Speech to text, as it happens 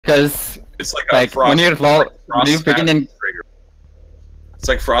Because it's like when you're low, when you frost begin in, trigger. It's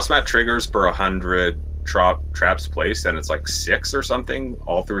like frostmat triggers per 100 traps placed, and it's like 6 or something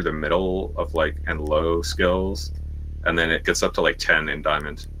all through the middle of like and low skills, and then it gets up to like 10 in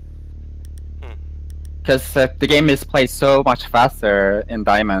diamond. because the game is played so much faster in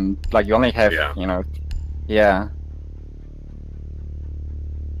diamond. Like you only have, Yeah. you know, yeah.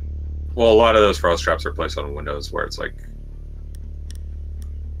 Well, a lot of those frost traps are placed on windows where it's like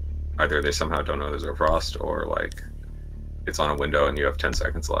either they somehow don't know there's a frost, or like it's on a window and you have 10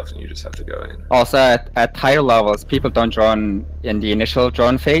 seconds left and you just have to go in. Also, at higher levels, people don't drone in the initial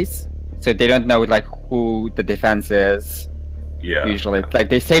drone phase, so they don't know like who the defense is. Yeah. Usually, like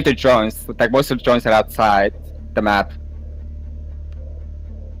they save the drones. Like most of the drones are outside the map.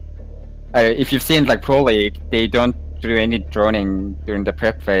 If you've seen like Pro League, they don't do any droning during the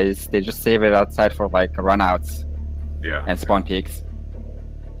prep phase. They just save it outside for like runouts. Yeah. And spawn peaks.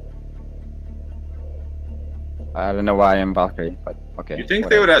 I don't know why I'm Valkyrie, but okay. You think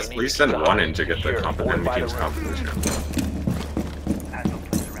whatever. they would at least send one in to get the enemy team's competition?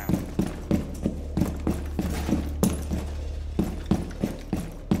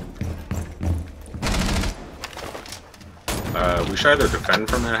 We should either defend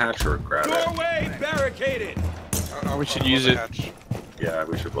from that hatch or grab it. Doorway barricaded. We should use it. Yeah,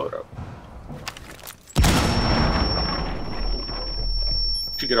 we should blow it up.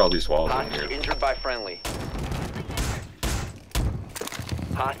 Should get all these walls in here. Injured by friendly.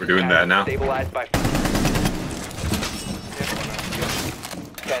 We're doing that now. Stabilized by 10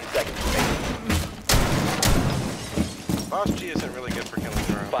 seconds remaining. Boss G isn't really good for killing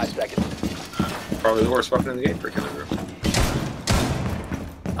drones. 5 seconds. Probably the worst weapon in the game for killing drones.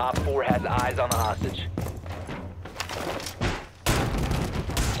 Op 4 has eyes on the hostage.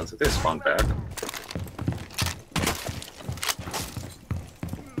 Sounds like they spawned back.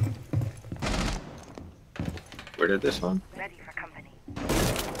 Where did this one? Ready for company.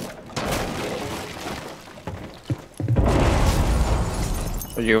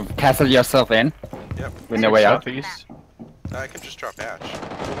 So you castle yourself in Yep. with no way out. Southeast. I can just drop hatch.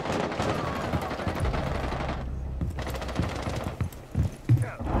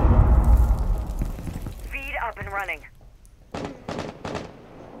 Feed up and running.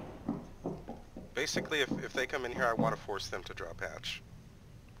 Basically, if they come in here, I want to force them to drop hatch.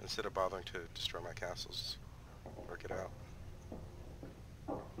 Instead of bothering to destroy my castles. Work it out.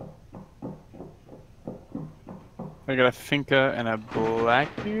 I got a Finca and a Black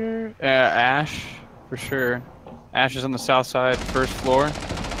here. Ash, for sure. Ash is on the south side, first floor.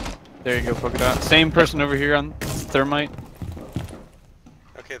 There you go, Polka Dot. Same person over here on Thermite.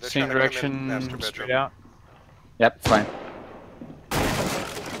 Okay, they're Same trying to come in master direction, straight bedroom. out. Yep, it's fine.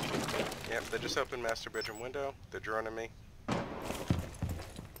 Yep, they just opened master bedroom window. They're droning me.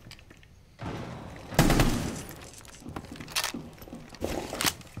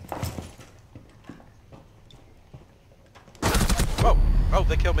 Whoa! Oh,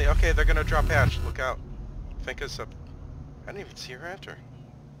 they killed me. Okay, they're gonna drop hatch. Look out. Finca's up. I didn't even see her enter.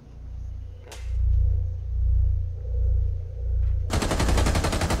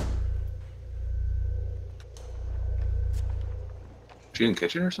 She in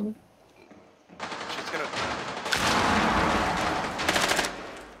kitchen or something? She's gonna...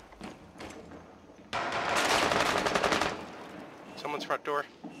 Someone's front door.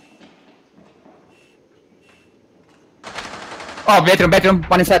 Oh, bedroom.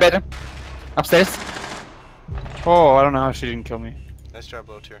 One inside bedroom. Upstairs. Oh, I don't know how she didn't kill me. Nice job,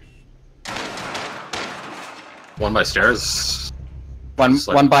 low tier. One by stairs.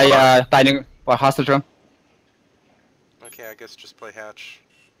 One by dining or hostage room. Okay, I guess just play hatch.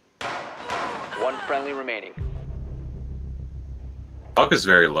 One friendly remaining. Buck is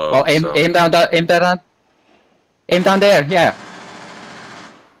very low. Well, aim so down there. Yeah.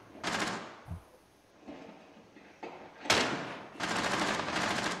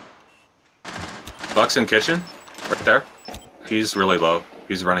 Buck's in kitchen, right there. He's really low.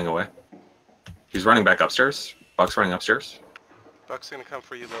 He's running away. He's running back upstairs. Buck's running upstairs. Buck's gonna come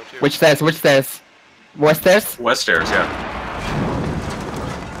for you, low tier. Which stairs? West stairs? West stairs, yeah.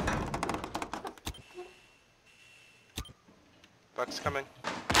 Buck's coming.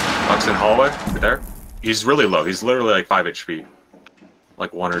 Buck's in hallway, right there. He's really low. He's literally like 5 HP.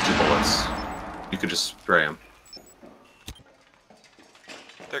 Like 1 or 2 bullets. You could just spray him.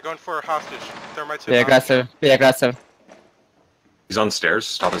 They're going for a hostage. Thermite's Be aggressive. Be aggressive. He's on the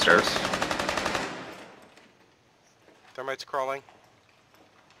stairs, top of the stairs. Thermite's crawling.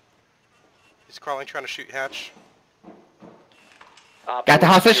 He's crawling, trying to shoot hatch. Op Got the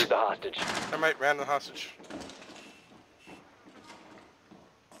 4 hostage? secured the hostage. Thermite ran the hostage.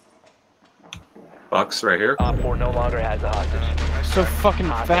 Bucks right here. Op 4 no longer has a hostage. So fucking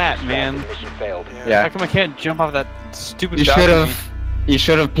fat, man. Mission failed. Yeah. How come I can't jump off that stupid You balcony?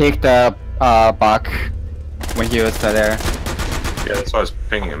 should have picked up Buck when he was there. Yeah, that's why I was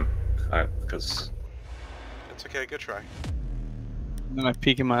pinging him. Because It's okay, good try. And then I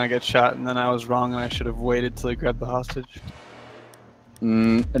peek him and I get shot, and then I was wrong, and I should have waited till he grabbed the hostage.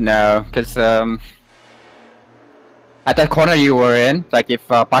 No, because at that corner you were in, like if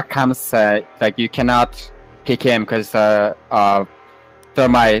Buck comes, like you cannot pick him because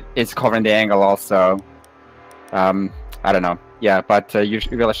Thermite is covering the angle also. I don't know. Yeah, but you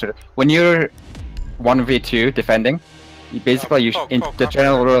really should. When you're 1v2 defending, you basically the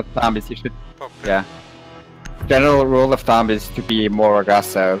general rule of thumb is you should. Yeah. General rule of thumb is to be more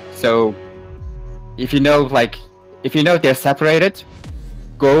aggressive. So if you know they're separated,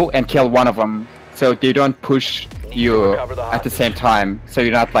 go and kill one of them so they don't push you at the same time. So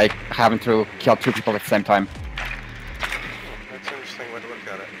you're not like having to kill two people at the same time. That's an interesting way to look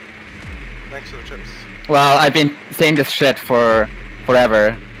at it. Thanks for the chips. Well, I've been saying this shit for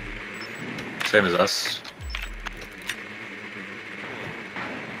forever. same as us.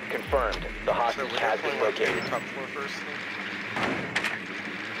 Confirmed. The So hostage we're has been definitely like located. top floor first.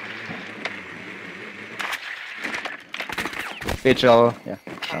 Vigil, yeah.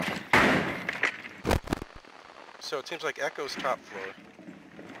 So it seems like Echo's top floor.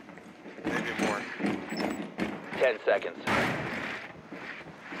 Maybe more. 10 seconds.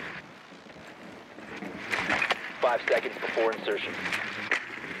 5 seconds before insertion.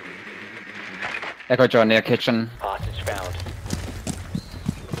 Echo John near kitchen. Hostage found.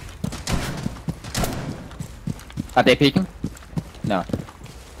 Are they peeking? No.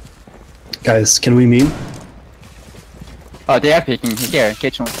 Guys, can we meet? Oh, they are peeking here.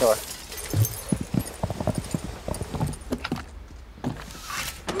 Kitchen door.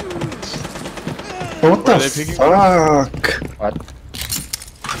 What Are the they peeking? fuck? What?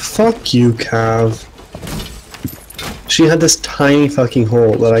 Fuck you, Cav. She had this tiny fucking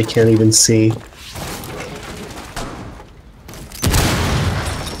hole that I can't even see.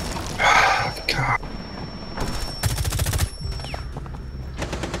 God.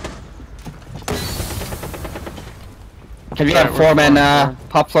 Can we Right, have we're foreman fine.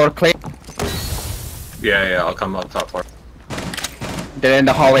 top floor clear? Yeah, I'll come up top floor. They're in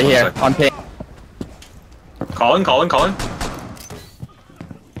the hallway One here. sec. On ping. Calling.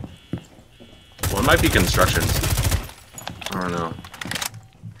 One might be constructions. I don't know.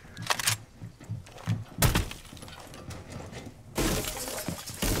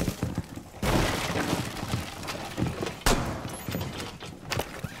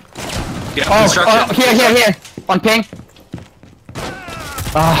 Yeah, construction. Oh, here. On ping.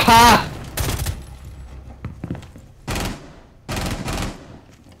 Aha!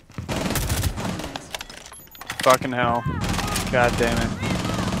 Fucking hell. God damn it.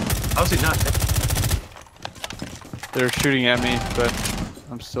 How's he not? They're shooting at me, but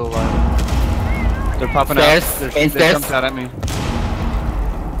I'm still alive. They're popping Stairs, out. main They stairs. jumped out at me.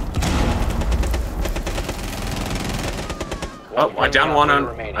 Oh, I down one on.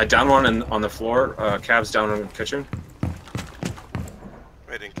 Remaining. I down one on the floor. Cav's down in the kitchen.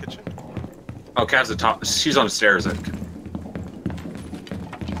 Wait, in kitchen? Oh, Cav's the top. She's on the stairs. Oh,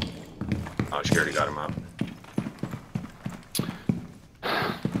 she already got him up.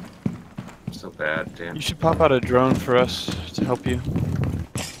 So bad, damn. You should pop out a drone for us to help you.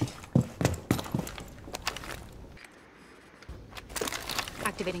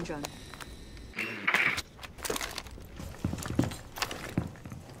 Activating drone.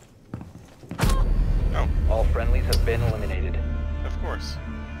 Oh, All friendlies have been eliminated. of course.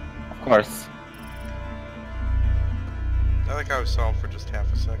 Of course. I think I was solved for just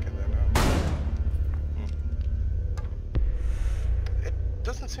half a second then. It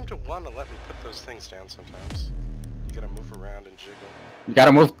doesn't seem to want to let me put those things down sometimes. You gotta move around and jiggle. You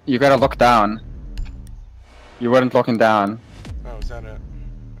gotta move. You gotta look down. You weren't looking down. Oh, is that it?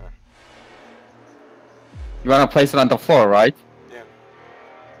 Oh, You wanna place it on the floor, right? yeah.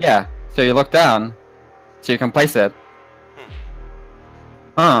 Yeah. So you look down, so you can place it.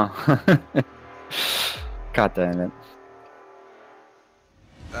 Huh. God damn it.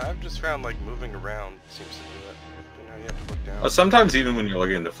 I've just found like moving around seems to do it. You know, you have to look down. Sometimes even when you're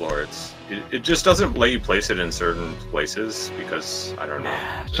looking at the floor, it just doesn't let you place it in certain places because I don't know.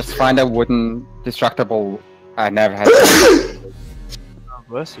 Just find a wooden destructible. I never had. Oh,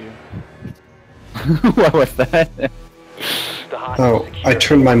 bless you. What was that? The hostage Oh, I secured.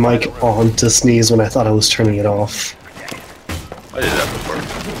 turned my mic on to sneeze when I thought I was turning it off. I did that before.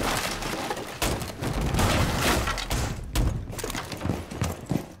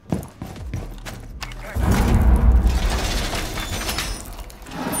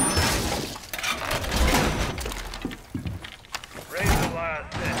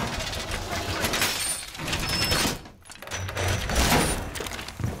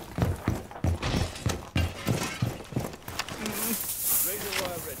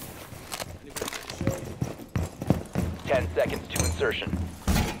 10 seconds to insertion.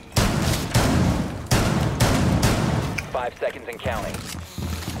 5 seconds and counting.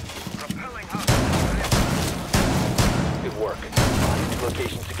 Good work. Hostage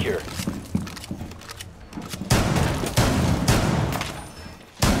location secure.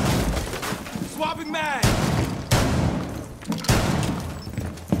 Swapping mag!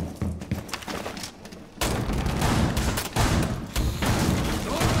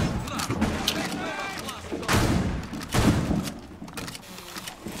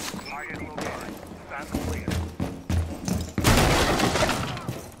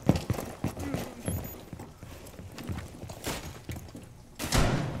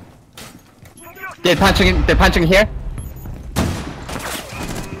 They're punching here.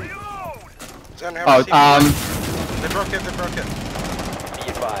 Oh, They broke it, they broke it.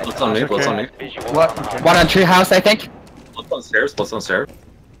 Be advised. What's on me? What's on me? Visual what? on the hostage. One on treehouse, I think. What's on stairs?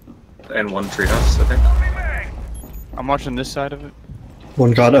 And one treehouse, I think. I'm watching this side of it.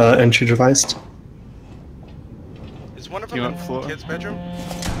 One got entry device. Is one of You them want in floor? the kid's bedroom?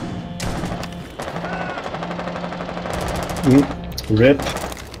 Rip.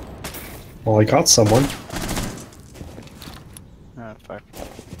 Well, I got someone. Ah, fuck.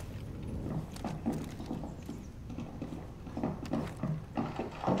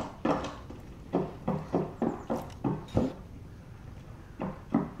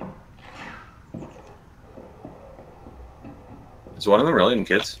 Is one of them really in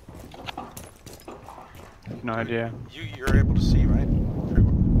kids? No idea. You're able to see, right? Pretty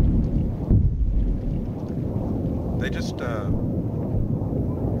well. They just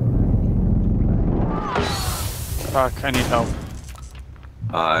Fuck, I need help.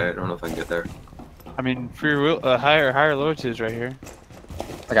 I don't know if I can get there. I mean, free will, higher loyalty is right here.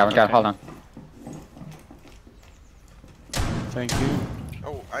 I got one. Hold on. Thank you.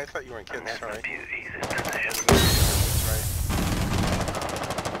 oh, I thought you were in kids, sorry.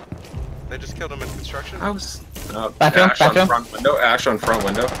 They just killed him in construction? I was Bathroom, Ash on bathroom. front window. Ash on front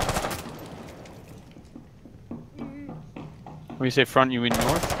window. When you say front, you mean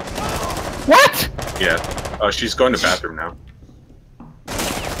north? What? Yeah. Oh, she's going to bathroom now.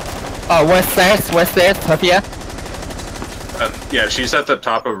 Oh, west stairs, Sophia. Yeah, she's at the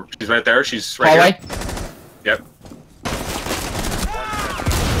top of. She's right there. She's right Hallway. here. Yep.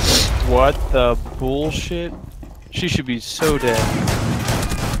 What the bullshit? She should be so dead.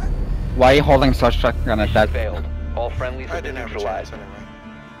 Why are you holding such shotgun at that? Failed. All friendlies I have been didn't have a chance neutralized. anyway.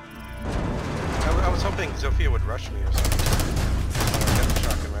 I was hoping Zofia would rush me or something. I got the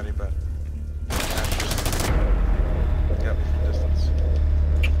shotgun ready, but Ash just got me from distance.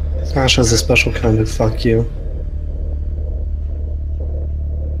 Ash has a special kind of fuck you.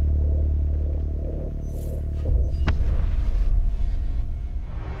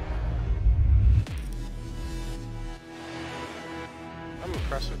 I'm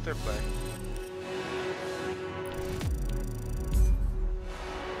impressed with their play.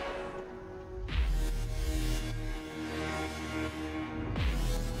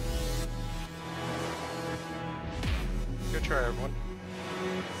 Good try, everyone.